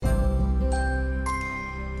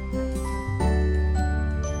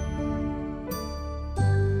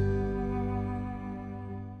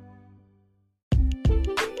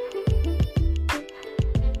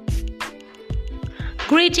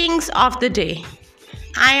Greetings of the day.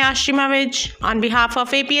 I, Ashimavij, on behalf of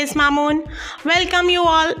APS Mamoon, welcome you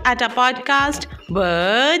all at our podcast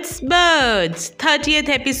Birds, 30th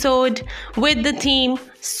episode with the theme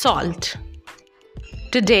Salt.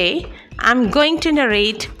 Today, I'm going to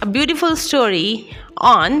narrate a beautiful story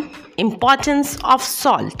on importance of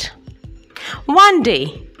salt. One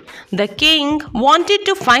day, the king wanted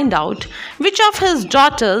to find out which of his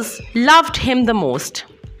daughters loved him the most.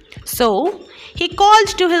 So, he called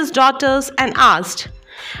to his daughters and asked,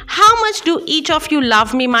 "How much do each of you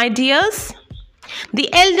love me, my dears?" The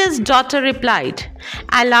eldest daughter replied,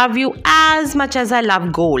 "I love you as much as I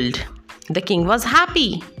love gold." The king was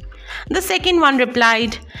happy. The second one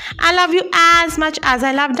replied, "I love you as much as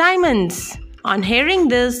I love diamonds." On hearing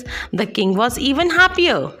this, the king was even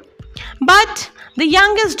happier. But the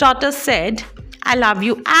youngest daughter said, "I love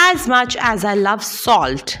you as much as I love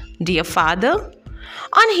salt, dear father."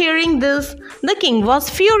 On hearing this, the king was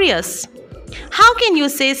furious. "How can you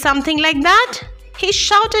say something like that?" He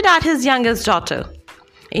shouted at his youngest daughter.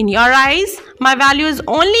 "In your eyes, my value is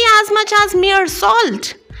only as much as mere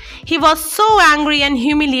salt." He was so angry and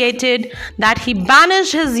humiliated that he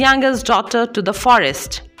banished his youngest daughter to the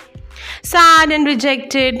forest. Sad and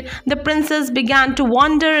rejected, the princess began to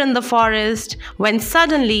wander in the forest when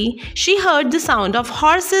suddenly she heard the sound of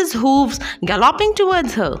horses' hooves galloping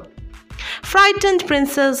towards her. Frightened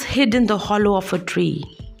princess hid in the hollow of a tree.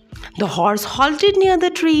 The horse halted near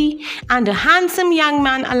the tree and a handsome young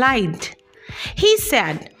man alighted. He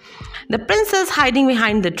said, "The princess hiding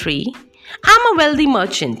behind the tree, I'm a wealthy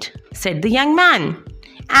merchant," said the young man,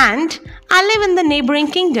 "and I live in the neighboring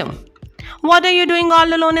kingdom. What are you doing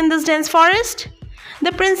all alone in this dense forest?"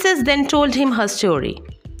 The princess then told him her story.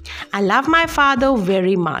 "I love my father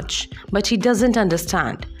very much, but he doesn't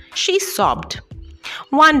understand," she sobbed.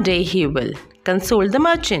 "One day he will," consoled the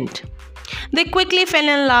merchant. They quickly fell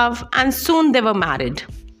in love and soon they were married.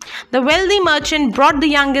 The wealthy merchant brought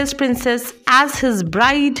the youngest princess as his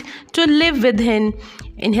bride to live with him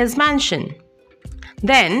in his mansion.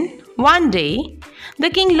 Then, one day,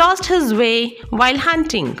 the king lost his way while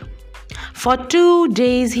hunting. For 2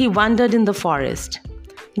 days he wandered in the forest.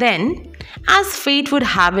 Then, as fate would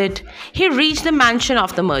have it, he reached the mansion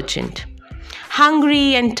of the merchant.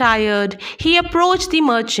 Hungry and tired, he approached the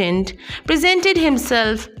merchant, presented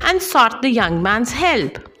himself, and sought the young man's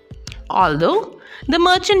help. Although the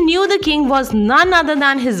merchant knew the king was none other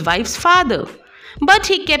than his wife's father, but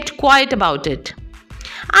he kept quiet about it.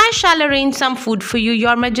 "I shall arrange some food for you,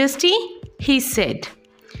 your majesty," he said.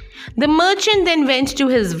 The merchant then went to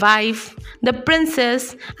his wife, the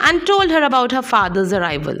princess, and told her about her father's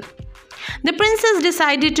arrival. The princess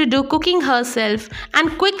decided to do cooking herself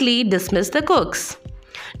and quickly dismissed the cooks.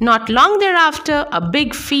 Not long thereafter, a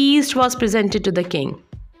big feast was presented to the king.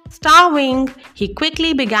 Starving, he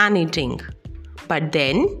quickly began eating. But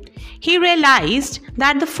then, he realized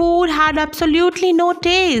that the food had absolutely no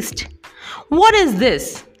taste. "What is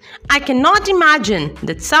this? I cannot imagine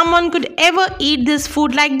that someone could ever eat this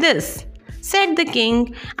food like this," said the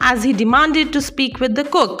king as he demanded to speak with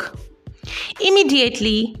the cook.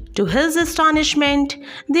 Immediately, to his astonishment,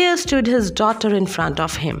 there stood his daughter in front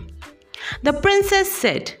of him. The princess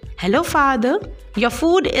said, "Hello, father. Your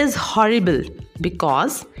food is horrible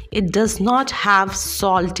because it does not have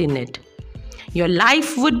salt in it. Your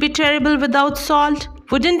life would be terrible without salt,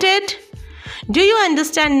 wouldn't it? Do you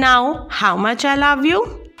understand now how much I love you?"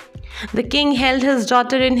 The king held his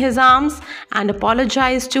daughter in his arms and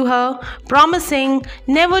apologized to her, promising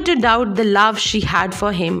never to doubt the love she had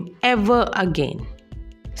for him ever again.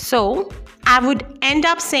 So, I would end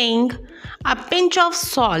up saying, a pinch of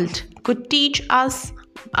salt could teach us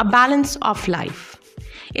a balance of life.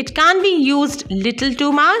 It can't be used little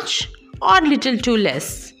too much or little too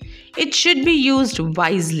less. It should be used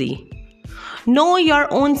wisely. Know your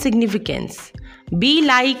own significance. Be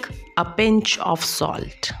like a pinch of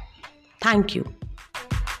salt. Thank you.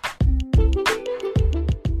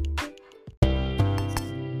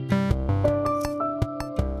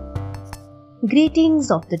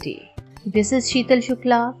 Greetings of the day. This is Sheetal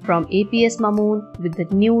Shukla from APS Mamoon with the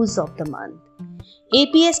news of the month.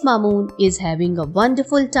 APS Mamoon is having a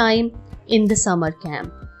wonderful time in the summer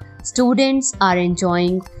camp. Students are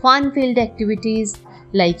enjoying fun-filled activities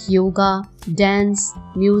like yoga, dance,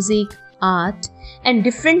 music, art, and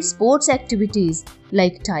different sports activities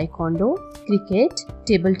like taekwondo, cricket,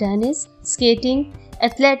 table tennis, skating,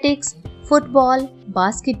 athletics, football,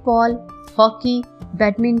 basketball, hockey,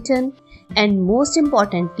 badminton, and most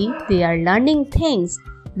importantly, they are learning things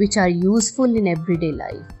which are useful in everyday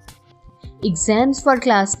life. Exams for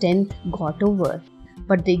class 10th got over,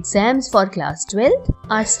 but the exams for class 12th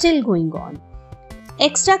are still going on.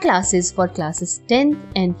 Extra classes for classes 10th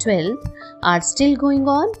and 12th are still going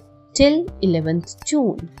on till 11th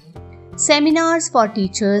June. Seminars for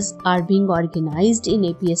teachers are being organized in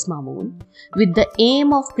APS Mamoon with the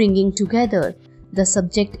aim of bringing together the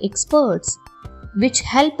subject experts, which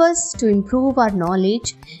help us to improve our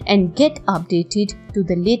knowledge and get updated to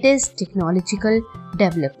the latest technological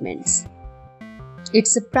developments.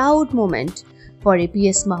 It's a proud moment for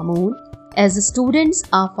APS Mamoon as the students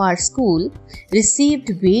of our school received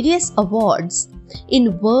various awards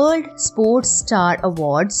in World Sports Star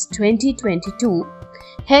Awards 2022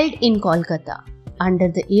 held in Kolkata under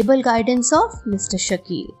the able guidance of Mr.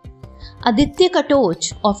 Shakil. Aditya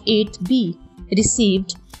Katoch of 8th B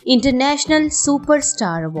received International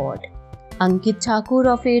Superstar Award. Ankit Thakur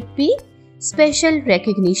of 8th B Special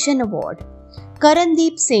Recognition Award.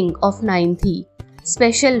 Karandeep Singh of 9th E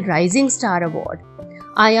Special Rising Star Award.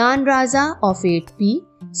 Ayan Raza of 8th B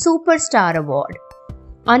Superstar Award.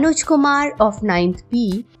 Anuj Kumar of 9th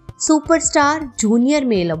B Superstar Junior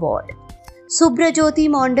Male Award. Subrajyoti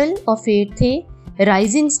Mondal of 8th A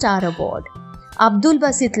Rising Star Award. Abdul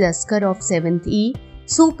Basit Laskar of 7th E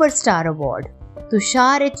Superstar Award.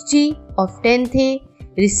 Tushar HG of 10th A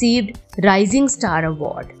received Rising Star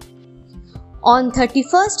Award. On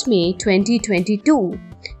 31st May 2022,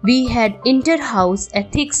 we had Inter-House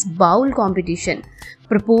Ethics Bowl competition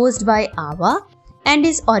proposed by AWA and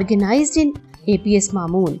is organized in APS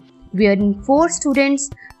Mamoon, wherein 4 students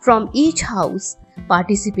from each house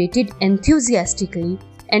participated enthusiastically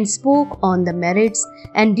and spoke on the merits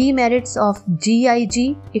and demerits of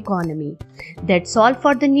GIG economy. That's all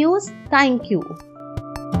for the news. Thank you.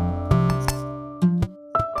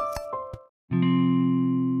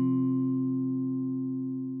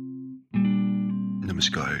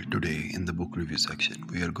 Namaskar. Today in the book review section,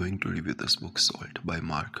 we are going to review this book Salt by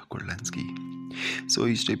Mark Kurlansky. So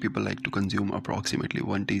each day people like to consume approximately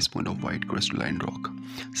 1 teaspoon of white crystalline rock.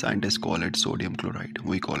 Scientists call it sodium chloride.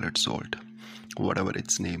 We call it salt. Whatever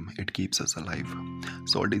its name, it keeps us alive.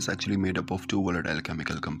 Salt is actually made up of 2 volatile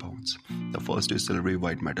chemical compounds. The first is silvery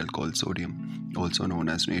white metal called sodium, also known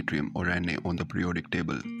as natrium or Na on the periodic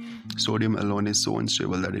table. Sodium alone is so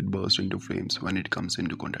unstable that it bursts into flames when it comes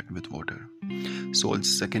into contact with water.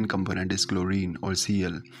 Salt's second component is chlorine or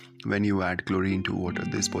Cl. When you add chlorine to water,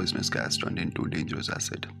 this poisonous gas turns into dangerous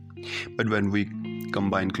acid. But when we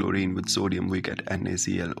combine chlorine with sodium, we get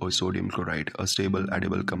NaCl or sodium chloride, a stable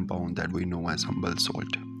edible compound that we know as humble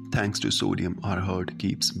salt. Thanks to sodium, our heart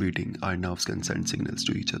keeps beating, our nerves can send signals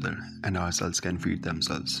to each other, and our cells can feed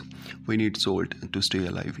themselves. We need salt to stay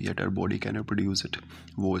alive, yet our body cannot produce it.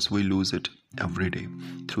 Worse, we lose it every day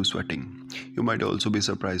through sweating. You might also be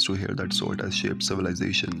surprised to hear that salt has shaped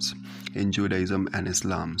civilizations. In Judaism and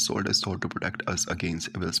Islam, salt is thought to protect us against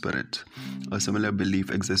evil spirits. A similar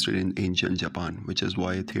belief existed in ancient Japan, which is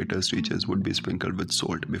why theater stages would be sprinkled with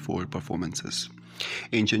salt before performances.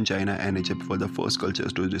 Ancient China and Egypt were the first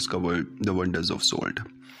cultures to discover the wonders of salt.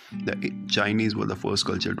 The Chinese were the first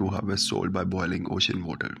culture to harvest salt by boiling ocean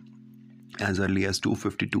water. As early as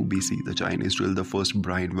 252 BC, the Chinese drilled the first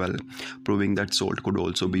brine well, proving that salt could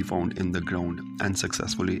also be found in the ground, and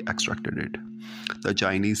successfully extracted it. The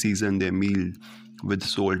Chinese seasoned their meal with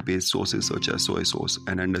salt-based sauces such as soy sauce,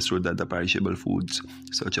 and understood that the perishable foods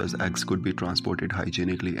such as eggs could be transported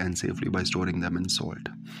hygienically and safely by storing them in salt.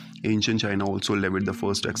 Ancient China also levied the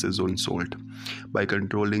first taxes on salt. By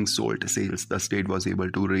controlling salt sales, the state was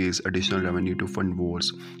able to raise additional revenue to fund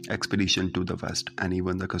wars, expedition to the west, and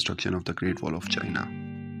even the construction of the Great Wall of China.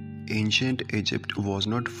 Ancient Egypt was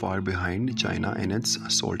not far behind China in its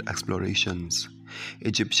salt explorations.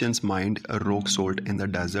 Egyptians mined rock salt in the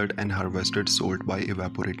desert and harvested salt by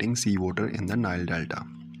evaporating seawater in the Nile Delta.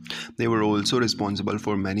 They were also responsible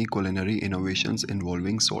for many culinary innovations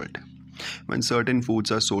involving salt. When certain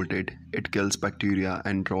foods are salted, it kills bacteria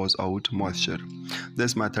and draws out moisture.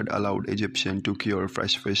 This method allowed Egyptians to cure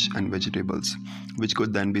fresh fish and vegetables, which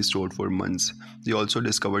could then be stored for months. They also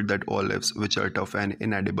discovered that olives, which are tough and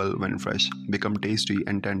inedible when fresh, become tasty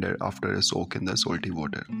and tender after a soak in the salty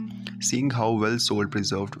water. Seeing how well salt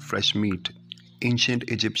preserved fresh meat,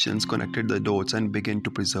 ancient Egyptians connected the dots and began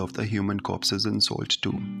to preserve the human corpses in salt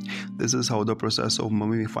too. This is how the process of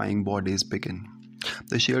mummifying bodies began.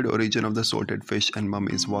 The shared origin of the salted fish and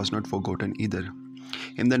mummies was not forgotten either.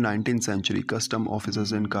 In the 19th century, custom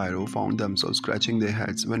officers in Cairo found themselves scratching their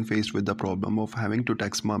heads when faced with the problem of having to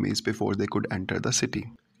tax mummies before they could enter the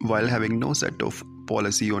city. While having no set of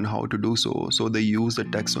policy on how to do so they used the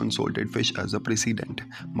tax on salted fish as a precedent.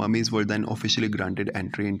 Mummies were then officially granted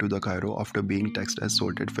entry into the Cairo after being taxed as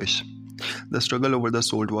salted fish. The struggle over the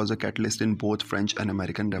salt was a catalyst in both French and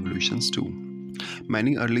American revolutions too.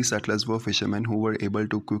 Many early settlers were fishermen who were able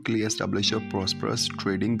to quickly establish a prosperous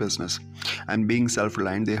trading business, and being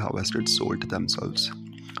self-reliant, they harvested salt themselves.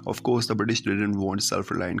 Of course, the British didn't want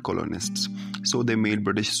self-reliant colonists, so they made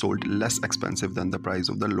British salt less expensive than the price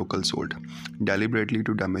of the local salt, deliberately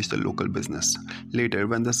to damage the local business. Later,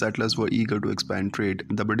 when the settlers were eager to expand trade,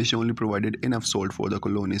 the British only provided enough salt for the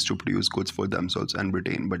colonies to produce goods for themselves and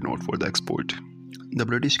Britain, but not for the export. The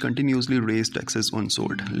British continuously raised taxes on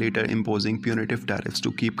salt, later imposing punitive tariffs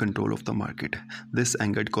to keep control of the market. This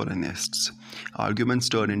angered colonists. Arguments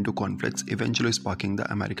turned into conflicts, eventually sparking the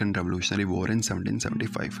American Revolutionary War in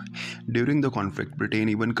 1775. During the conflict, Britain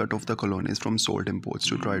even cut off the colonies from salt imports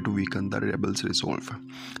to try to weaken the rebels' resolve.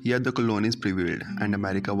 Yet the colonies prevailed, and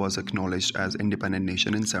America was acknowledged as independent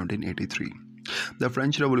nation in 1783. The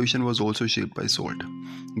French Revolution was also shaped by salt.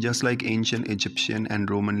 Just like ancient Egyptian and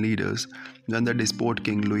Roman leaders, when the despot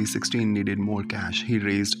King Louis XVI needed more cash, he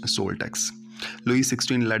raised salt tax. Louis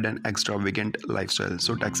XVI led an extravagant lifestyle,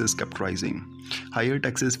 so taxes kept rising. Higher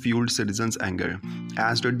taxes fueled citizens' anger,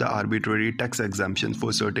 as did the arbitrary tax exemptions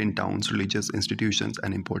for certain towns, religious institutions,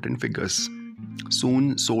 and important figures.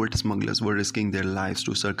 Soon, salt smugglers were risking their lives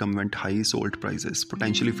to circumvent high salt prices,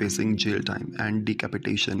 potentially facing jail time and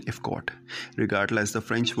decapitation if caught. Regardless, the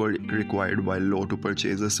French were required by law to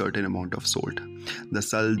purchase a certain amount of salt, the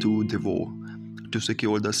sel du deveau, to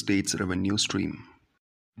secure the state's revenue stream.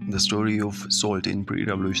 The story of salt in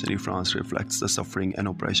pre-revolutionary France reflects the suffering and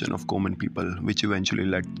oppression of common people, which eventually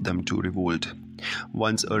led them to revolt.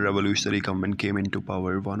 Once a revolutionary government came into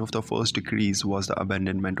power, one of the first decrees was the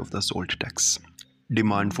abandonment of the salt tax.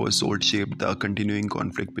 Demand for salt shaped the continuing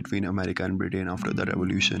conflict between America and Britain after the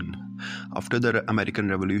Revolution. After the American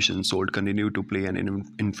Revolution, salt continued to play an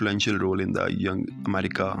influential role in the young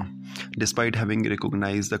America. Despite having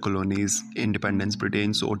recognized the colony's independence,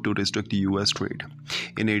 Britain sought to restrict US trade.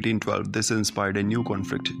 In 1812, this inspired a new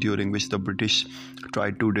conflict during which the British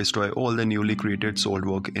tried to destroy all the newly created salt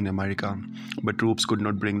work in America. But troops could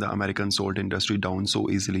not bring the American salt industry down so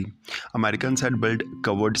easily. Americans had built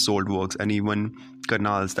covered salt works and even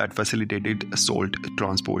canals that facilitated salt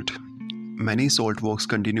transport. Many salt works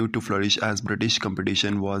continued to flourish as British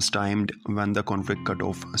competition was timed when the conflict cut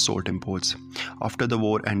off salt imports. After the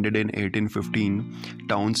war ended in 1815,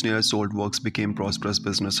 towns near salt works became prosperous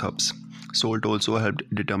business hubs. Salt also helped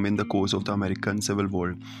determine the course of the American Civil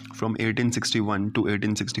War. From 1861 to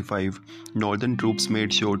 1865, Northern troops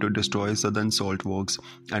made sure to destroy Southern salt works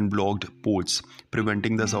and blocked ports,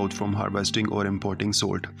 preventing the South from harvesting or importing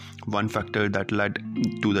salt, one factor that led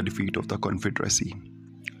to the defeat of the Confederacy.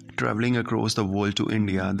 Traveling across the world to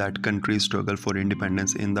India, that country's struggle for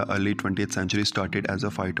independence in the early 20th century started as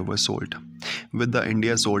a fight over salt. With the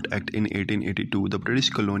India Salt Act in 1882, the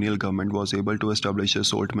British colonial government was able to establish a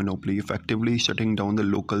salt monopoly, effectively shutting down the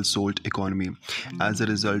local salt economy. As a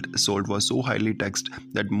result, salt was so highly taxed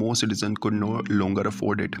that most citizens could no longer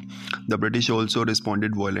afford it. The British also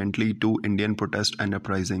responded violently to Indian protests and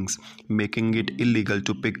uprisings, making it illegal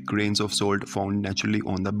to pick grains of salt found naturally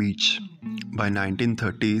on the beach. By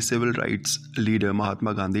 1930, civil rights leader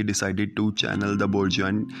Mahatma Gandhi decided to channel the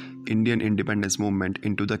bourgeois Indian independence movement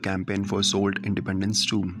into the campaign for salt independence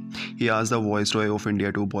too. He asked the Viceroy of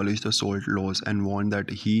India to abolish the salt laws and warned that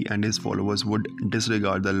he and his followers would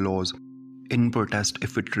disregard the laws in protest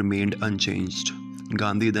if it remained unchanged.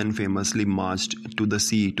 Gandhi then famously marched to the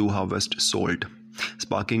sea to harvest salt,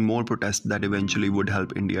 sparking more protests that eventually would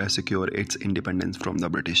help India secure its independence from the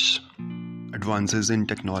British. Advances in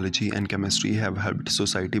technology and chemistry have helped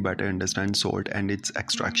society better understand salt and its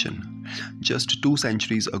extraction. Just 2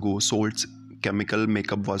 centuries ago, salt's chemical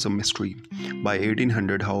makeup was a mystery. By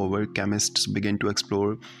 1800, however, chemists began to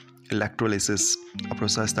explore electrolysis, a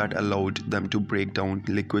process that allowed them to break down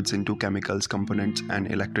liquids into chemicals, components,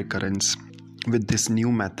 and electric currents. With this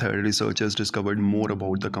new method, researchers discovered more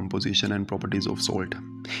about the composition and properties of salt.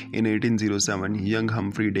 In 1807, young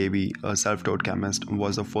Humphrey Davy, a self-taught chemist,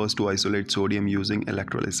 was the first to isolate sodium using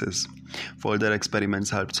electrolysis. Further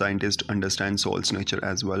experiments helped scientists understand salt's nature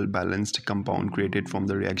as well, balanced compound created from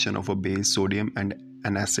the reaction of a base, sodium, and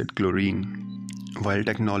an acid, chlorine. While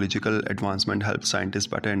technological advancement helped scientists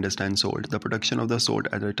better understand salt, the production of the salt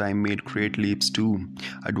at the time made great leaps too.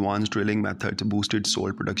 Advanced drilling methods boosted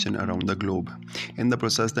salt production around the globe. In the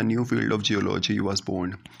process, the new field of geology was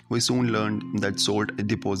born. We soon learned that salt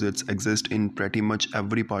deposits exist in pretty much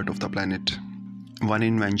every part of the planet. One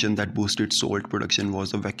invention that boosted salt production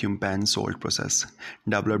was the vacuum pan salt process.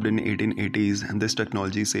 Developed in 1880s, this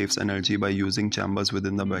technology saves energy by using chambers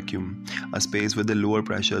within the vacuum, a space with a lower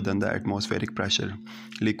pressure than the atmospheric pressure.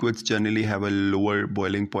 Liquids generally have a lower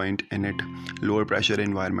boiling point in it. Lower pressure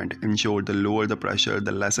environment. In short, the lower the pressure,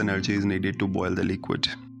 the less energy is needed to boil the liquid.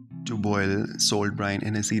 To boil salt brine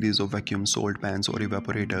in a series of vacuum salt pans or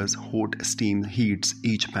evaporators, hot steam heats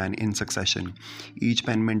each pan in succession. Each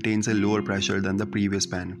pan maintains a lower pressure than the previous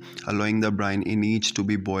pan, allowing the brine in each to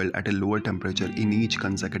be boiled at a lower temperature in each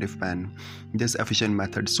consecutive pan. This efficient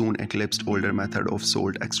method soon eclipsed older method of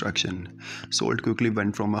salt extraction. Salt quickly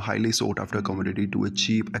went from a highly sought-after commodity to a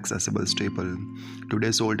cheap, accessible staple.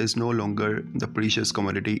 Today, salt is no longer the precious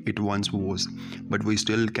commodity it once was, but we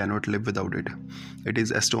still cannot live without it. It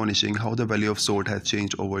is astonishing how the value of salt has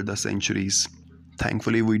changed over the centuries.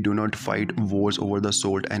 Thankfully, we do not fight wars over the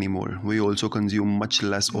salt anymore. We also consume much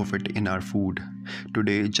less of it in our food.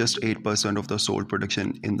 Today, just 8% of the salt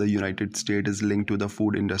production in the United States is linked to the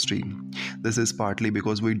food industry. This is partly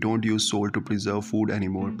because we don't use salt to preserve food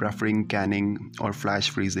anymore, preferring canning or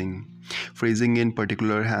flash freezing. Freezing in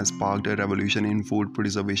particular has sparked a revolution in food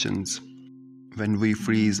preservations. When we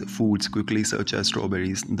freeze foods quickly such as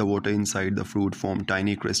strawberries, the water inside the fruit forms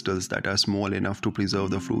tiny crystals that are small enough to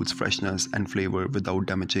preserve the fruit's freshness and flavor without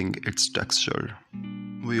damaging its texture.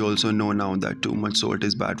 We also know now that too much salt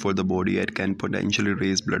is bad for the body and can potentially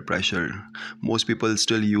raise blood pressure. Most people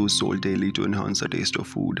still use salt daily to enhance the taste of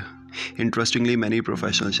food. Interestingly, many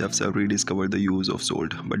professional chefs have rediscovered the use of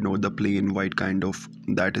salt, but not the plain white kind of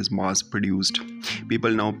that is mass produced.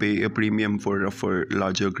 People now pay a premium for rougher,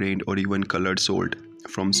 larger grained or even colored salt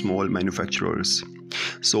from small manufacturers.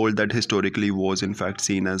 Salt that historically was in fact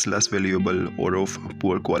seen as less valuable or of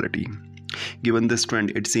poor quality. Given this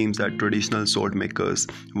trend, it seems that traditional salt makers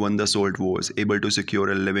won the salt wars, able to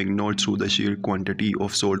secure a living not through the sheer quantity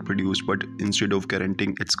of salt produced but instead of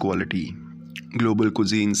guaranteeing its quality. Global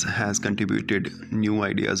cuisines has contributed new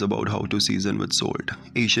ideas about how to season with salt.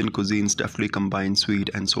 Asian cuisines deftly combine sweet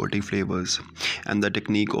and salty flavors, and the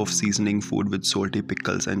technique of seasoning food with salty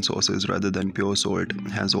pickles and sauces rather than pure salt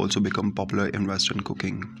has also become popular in Western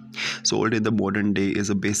cooking. Salt in the modern day is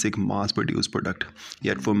a basic mass-produced product,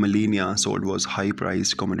 yet for millennia, salt was a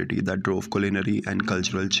high-priced commodity that drove culinary and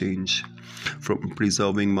cultural change. From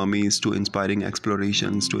preserving mummies to inspiring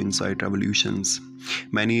explorations to incite revolutions,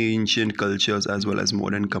 many ancient cultures as well as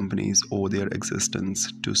modern companies owe their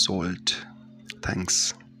existence to salt.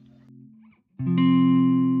 Thanks.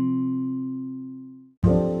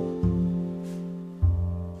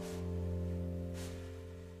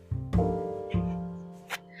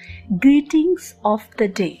 Greetings of the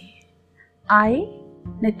day. I,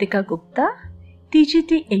 Nitika Gupta,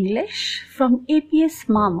 TGT English from APS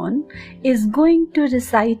Mamun, is going to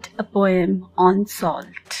recite a poem on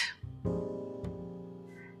salt.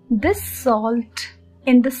 This salt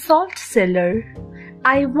in the salt cellar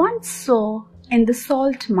I once saw in the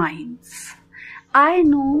salt mines. I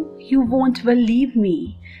know you won't believe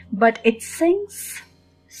me, but it sings,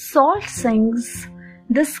 salt sings,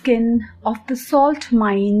 the skin of the salt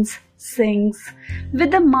mines sings,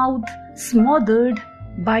 with the mouth smothered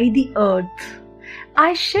by the earth.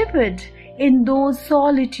 I shivered in those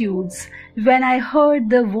solitudes when I heard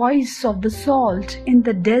the voice of the salt in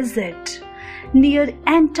the desert. Near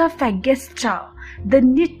Antofagasta, the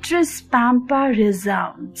nitrous pampa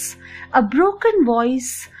resounds, a broken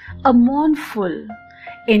voice, a mournful.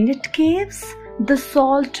 In it caves, the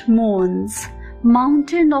salt moans,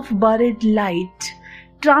 mountain of buried light,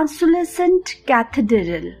 translucent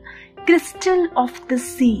cathedral, crystal of the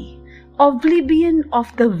sea, oblivion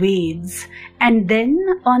of the waves, and then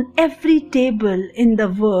on every table in the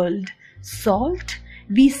world, salt,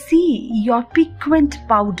 we see your piquant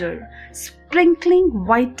powder, sprinkling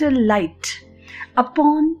vital light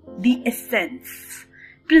upon the essence,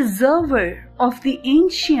 preserver of the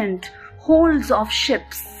ancient holds of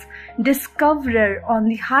ships, discoverer on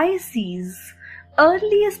the high seas,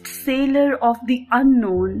 earliest sailor of the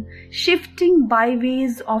unknown, shifting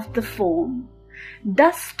byways of the foam.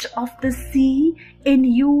 Dust of the sea, in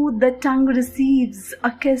you the tongue receives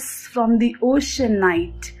a kiss from the ocean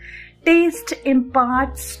night. Taste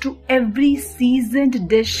imparts to every seasoned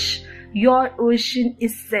dish your ocean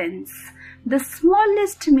essence. The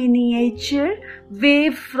smallest miniature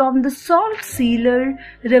wave from the salt sealer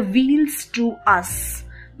reveals to us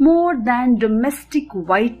more than domestic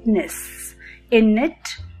whiteness. In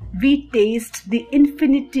it, we taste the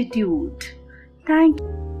infinitude. Thank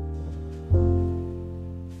you.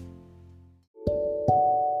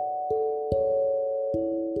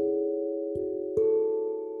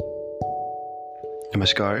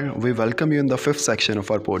 Namaskar, we welcome you in the fifth section of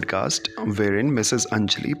our podcast, wherein Mrs.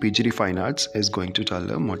 Anjali, PGD Fine Arts, is going to tell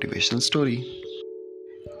a motivational story.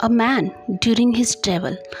 A man, during his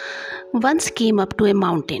travel, once came up to a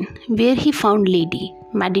mountain where he found lady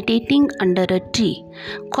meditating under a tree,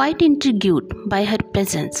 quite intrigued by her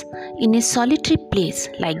presence in a solitary place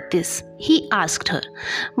like this. He asked her,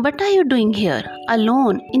 "What are you doing here,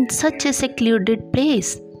 alone in such a secluded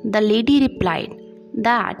place?" The lady replied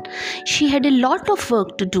that she had a lot of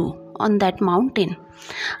work to do on that mountain.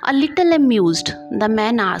 A little amused, the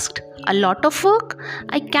man asked, "A lot of work?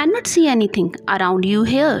 I cannot see anything around you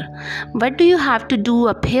here. What do you have to do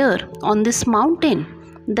up here on this mountain?"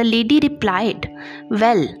 The lady replied,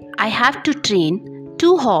 "Well, I have to train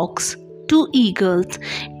 2 hawks, 2 eagles,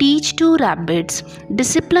 teach 2 rabbits,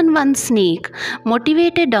 discipline 1 snake,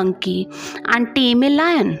 motivate a donkey, and tame a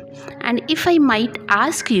lion. And if I might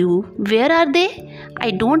ask you, where are they?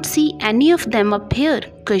 I don't see any of them up here,"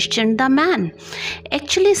 questioned the man.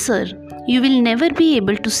 "Actually, sir, you will never be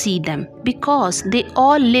able to see them because they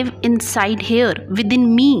all live inside here within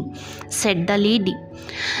me," said the lady.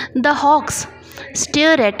 "The hawks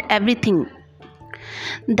stare at everything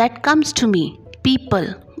that comes to me, people,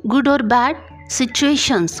 good or bad,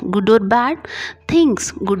 situations, good or bad, things,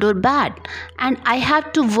 good or bad, and I have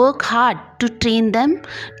to work hard to train them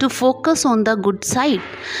to focus on the good side.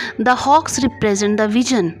 The hawks represent the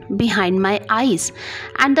vision behind my eyes,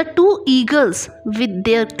 and the 2 eagles with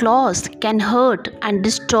their claws can hurt and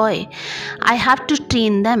destroy. I have to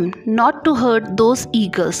train them not to hurt. Those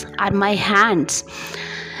eagles are my hands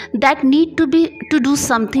that need to do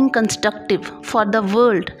something constructive for the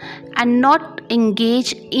world and not engage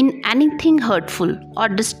in anything hurtful or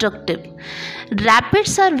destructive.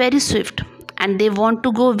 Rabbits are very swift and they want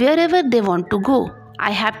to go wherever they want to go.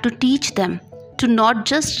 I have to teach them to not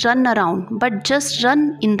just run around but just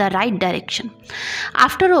run in the right direction.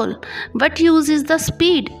 After all, what use is the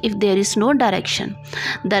speed if there is no direction?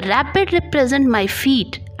 The rabbit represent my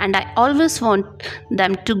feet, and I always want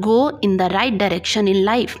them to go in the right direction in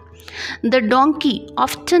life. The donkey,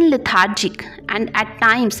 often lethargic and at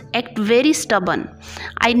times act very stubborn.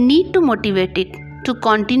 I need to motivate it to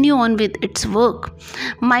continue on with its work.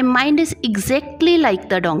 My mind is exactly like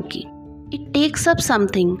the donkey. It takes up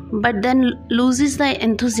something but then loses the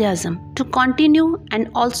enthusiasm to continue and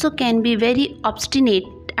also can be very obstinate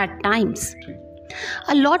at times.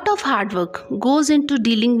 A lot of hard work goes into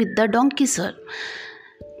dealing with the donkey, sir.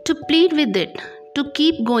 To plead with it, to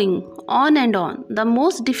keep going on and on. The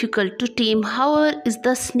most difficult to tame, however, is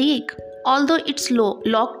the snake. Although it's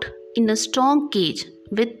locked in a strong cage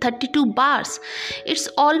with 32 bars, it's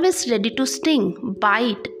always ready to sting,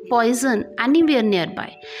 bite, poison anywhere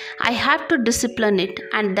nearby. I have to discipline it,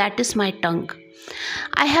 and that is my tongue.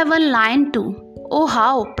 I have a lion too. Oh,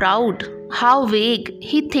 how proud, how vague.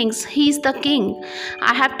 He thinks he is the king.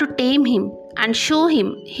 I have to tame him and show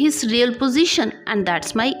him his real position, and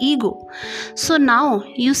that's my ego. So now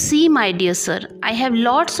you see, my dear sir, I have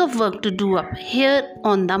lots of work to do up here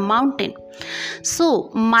on the mountain. So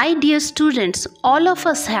my dear students, all of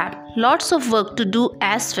us have lots of work to do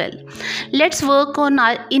as well. Let's work on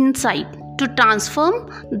our inside to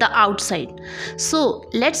transform the outside. So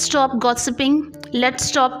let's stop gossiping, let's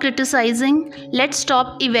stop criticizing, let's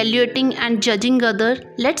stop evaluating and judging others.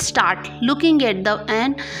 Let's start looking at the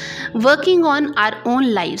and working on our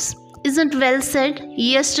own lives. Isn't well said?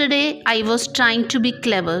 Yesterday I was trying to be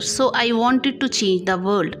clever, so I wanted to change the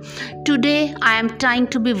world. Today I am trying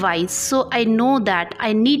to be wise, so I know that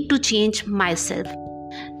I need to change myself.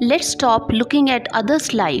 Let's stop looking at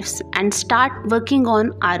others' lives and start working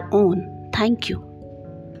on our own. Thank you.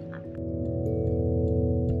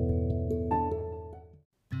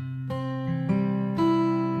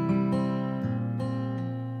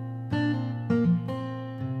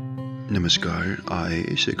 Namaskar, I,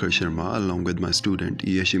 Shekhar Sharma, along with my student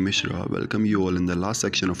Yashi Mishra, welcome you all in the last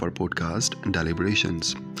section of our podcast,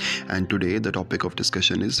 Deliberations. And today the topic of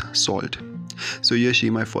discussion is salt. So Yashi,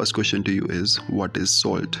 my first question to you is, what is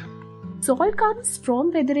salt? Salt comes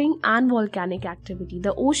from weathering and volcanic activity.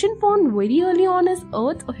 The ocean formed very early on in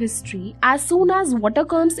Earth's history. As soon as water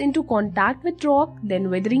comes into contact with rock,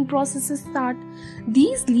 then weathering processes start.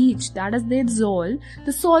 These leach, that is, they dissolve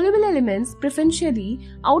the soluble elements preferentially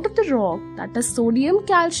out of the rock, that is sodium,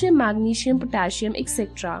 calcium, magnesium, potassium,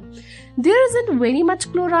 etc. There isn't very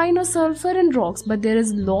much chlorine or sulfur in rocks, but there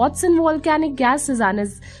is lots in volcanic gases and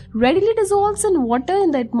is readily dissolves in water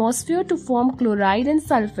in the atmosphere to form chloride and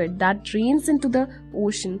sulfate that drains into the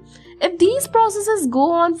ocean. If these processes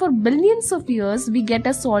go on for billions of years, we get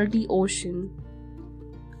a salty ocean.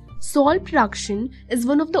 Salt production is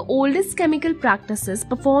one of the oldest chemical practices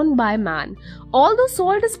performed by man. Although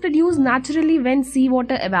salt is produced naturally when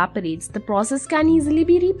seawater evaporates, the process can easily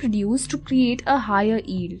be reproduced to create a higher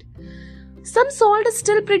yield. Some salt is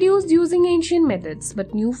still produced using ancient methods,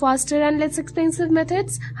 but new, faster and less expensive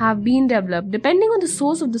methods have been developed. Depending on the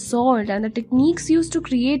source of the salt and the techniques used to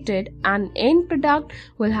create it, an end product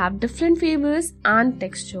will have different flavors and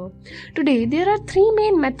texture. Today, there are three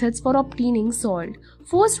main methods for obtaining salt.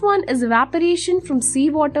 First one is evaporation from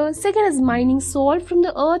seawater, second is mining salt from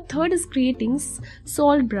the earth, third is creating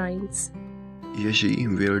salt brines.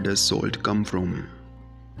 Yashi, where does salt come from?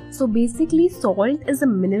 So basically, salt is a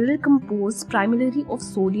mineral composed primarily of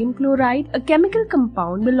sodium chloride, a chemical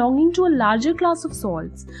compound belonging to a larger class of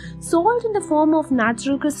salts. Salt in the form of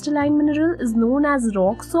natural crystalline mineral is known as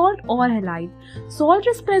rock salt or halite. Salt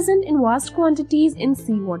is present in vast quantities in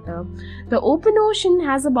seawater. The open ocean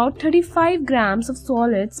has about 35 grams of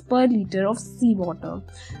solids per liter of seawater,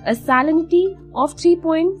 a salinity of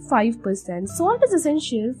 3.5%. Salt is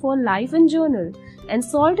essential for life in general, and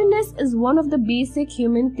saltiness is one of the basic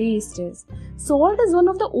human tastes. Salt is one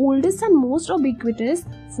of the oldest and most ubiquitous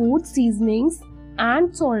food seasonings,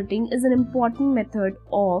 and salting is an important method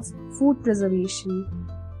of food preservation.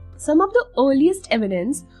 Some of the earliest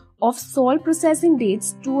evidence of salt processing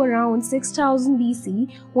dates to around 6000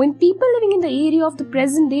 BC, when people living in the area of the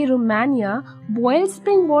present-day Romania boiled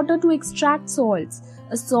spring water to extract salts.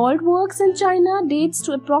 A salt works in China dates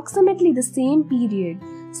to approximately the same period.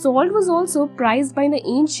 Salt was also prized by the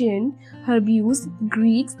ancient Hebrews,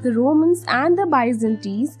 Greeks, the Romans and the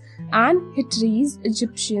Byzantines and Hittites,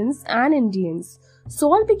 Egyptians and Indians.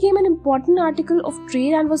 Salt became an important article of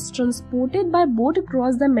trade and was transported by boat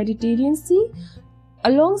across the Mediterranean Sea,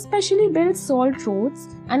 along specially built salt roads,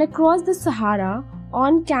 and across the Sahara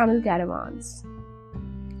on camel caravans.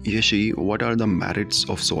 Yashi, what are the merits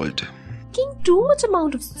of salt? Taking too much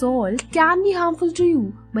amount of salt can be harmful to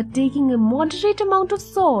you, but taking a moderate amount of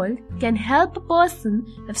salt can help a person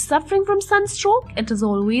if suffering from sunstroke. It is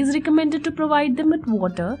always recommended to provide them with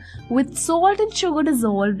water with salt and sugar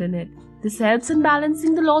dissolved in it. This helps in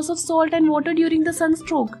balancing the loss of salt and water during the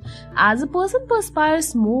sunstroke. As a person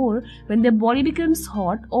perspires more when their body becomes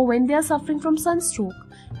hot or when they are suffering from sunstroke,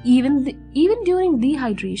 even during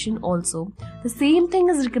dehydration also, the same thing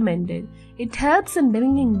is recommended. It helps in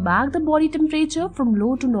bringing back the body temperature from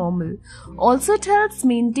low to normal. Also, it helps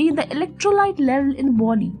maintain the electrolyte level in the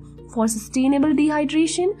body. For sustainable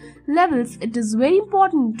dehydration levels, it is very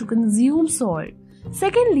important to consume salt.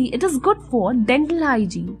 Secondly, it is good for dental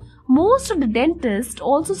hygiene. Most of the dentists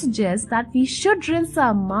also suggest that we should rinse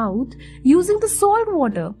our mouth using the salt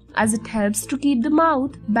water, as it helps to keep the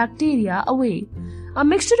mouth bacteria away. A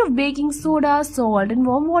mixture of baking soda, salt and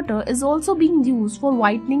warm water is also being used for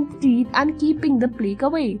whitening teeth and keeping the plaque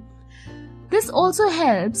away. This also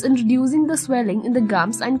helps in reducing the swelling in the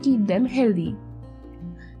gums and keep them healthy.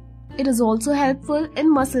 It is also helpful in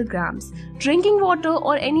muscle cramps. Drinking water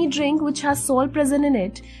or any drink which has salt present in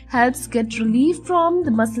it helps get relief from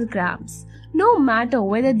the muscle cramps. No matter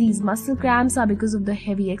whether these muscle cramps are because of the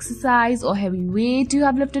heavy exercise or heavy weight you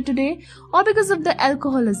have lifted today, or because of the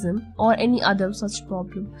alcoholism or any other such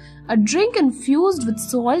problem. A drink infused with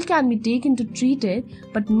salt can be taken to treat it,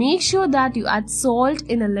 but make sure that you add salt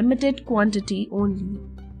in a limited quantity only.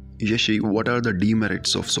 Yashi, what are the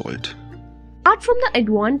demerits of salt? Apart from the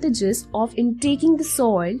advantages of intaking the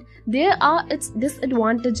salt, there are its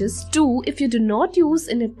disadvantages too if you do not use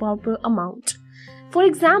in a proper amount. For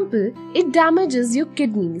example, it damages your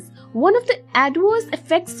kidneys. One of the adverse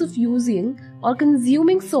effects of using or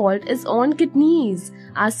consuming salt is on kidneys,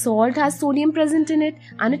 as salt has sodium present in it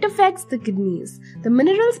and it affects the kidneys. The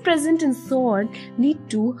minerals present in salt lead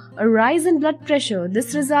to a rise in blood pressure.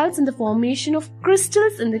 This results in the formation of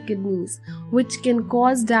crystals in the kidneys, which can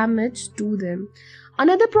cause damage to them.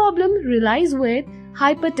 Another problem relies with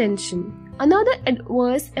hypertension. Another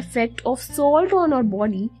adverse effect of salt on our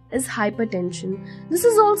body is hypertension. This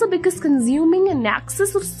is also because consuming an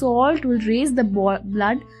excess of salt will raise the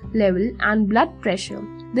blood level and blood pressure.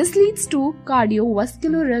 This leads to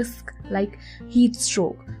cardiovascular risk like heat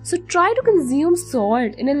stroke. So try to consume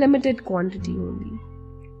salt in a limited quantity only.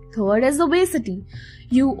 Third is obesity.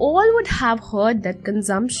 You all would have heard that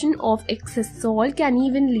consumption of excess salt can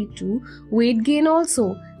even lead to weight gain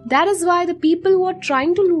also. That is why the people who are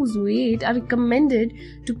trying to lose weight are recommended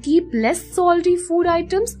to keep less salty food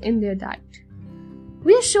items in their diet.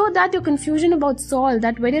 We are sure that your confusion about salt,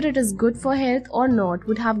 that whether it is good for health or not,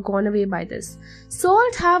 would have gone away by this.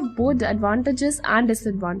 Salt have both the advantages and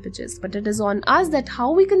disadvantages, but it is on us that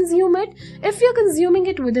how we consume it. If we are consuming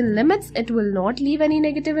it within limits, it will not leave any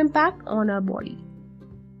negative impact on our body.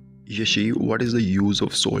 Yashi, what is the use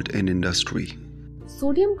of salt in industry?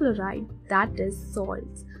 Sodium chloride, that is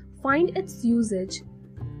salts, find its usage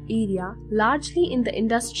area largely in the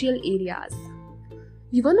industrial areas.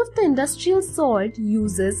 One of the industrial salt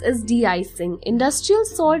uses is de-icing. Industrial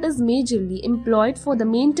salt is majorly employed for the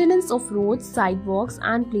maintenance of roads, sidewalks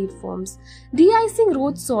and platforms. De-icing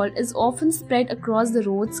road salt is often spread across the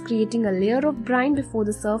roads, creating a layer of brine before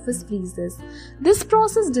the surface freezes. This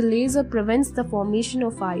process delays or prevents the formation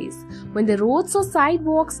of ice. When the roads or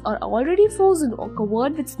sidewalks are already frozen or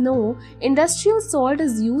covered with snow, industrial salt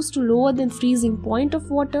is used to lower the freezing point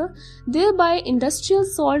of water. Thereby, industrial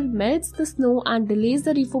salt melts the snow and delays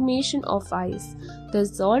the reformation of ice. The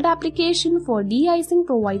salt application for de-icing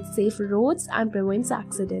provides safer roads and prevents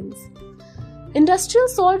accidents. Industrial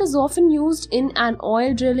salt is often used in an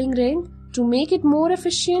oil drilling rig to make it more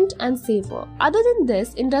efficient and safer. Other than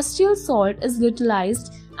this, industrial salt is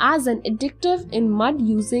utilized as an additive in mud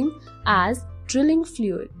using as drilling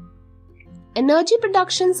fluid. Energy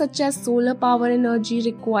production such as solar power energy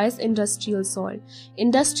requires industrial salt.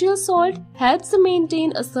 Industrial salt helps to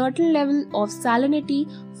maintain a certain level of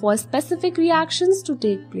salinity for specific reactions to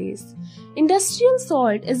take place. Industrial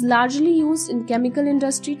salt is largely used in chemical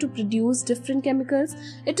industry to produce different chemicals.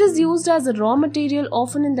 It is used as a raw material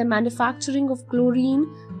often in the manufacturing of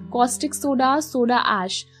chlorine, caustic soda, soda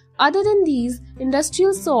ash. Other than these,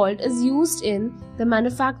 industrial salt is used in the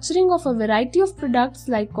manufacturing of a variety of products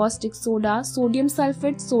like caustic soda, sodium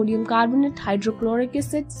sulfate, sodium carbonate, hydrochloric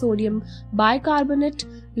acid, sodium bicarbonate,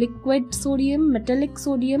 liquid sodium, metallic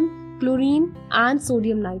sodium, chlorine, and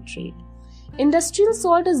sodium nitrate. Industrial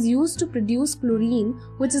salt is used to produce chlorine,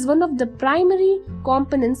 which is one of the primary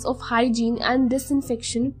components of hygiene and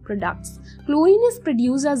disinfection products. Chlorine is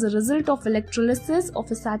produced as a result of electrolysis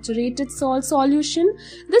of a saturated salt solution.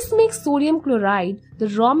 This makes sodium chloride the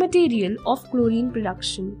raw material of chlorine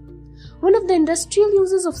production. One of the industrial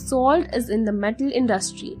uses of salt is in the metal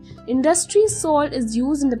industry. Industry salt is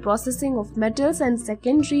used in the processing of metals and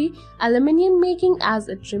secondary aluminium making as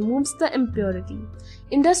it removes the impurity.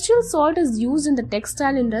 Industrial salt is used in the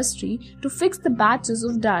textile industry to fix the batches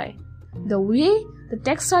of dye. The way the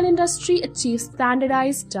textile industry achieves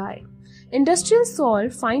standardized dye. Industrial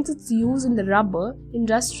salt finds its use in the rubber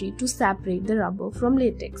industry to separate the rubber from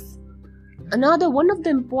latex. Another one of the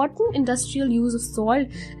important industrial use of salt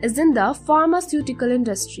is in the pharmaceutical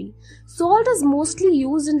industry. Salt is mostly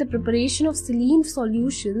used in the preparation of saline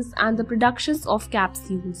solutions and the productions of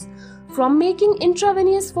capsules. From making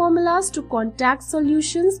intravenous formulas to contact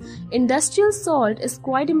solutions, industrial salt is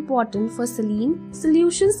quite important for saline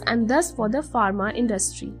solutions and thus for the pharma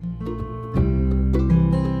industry.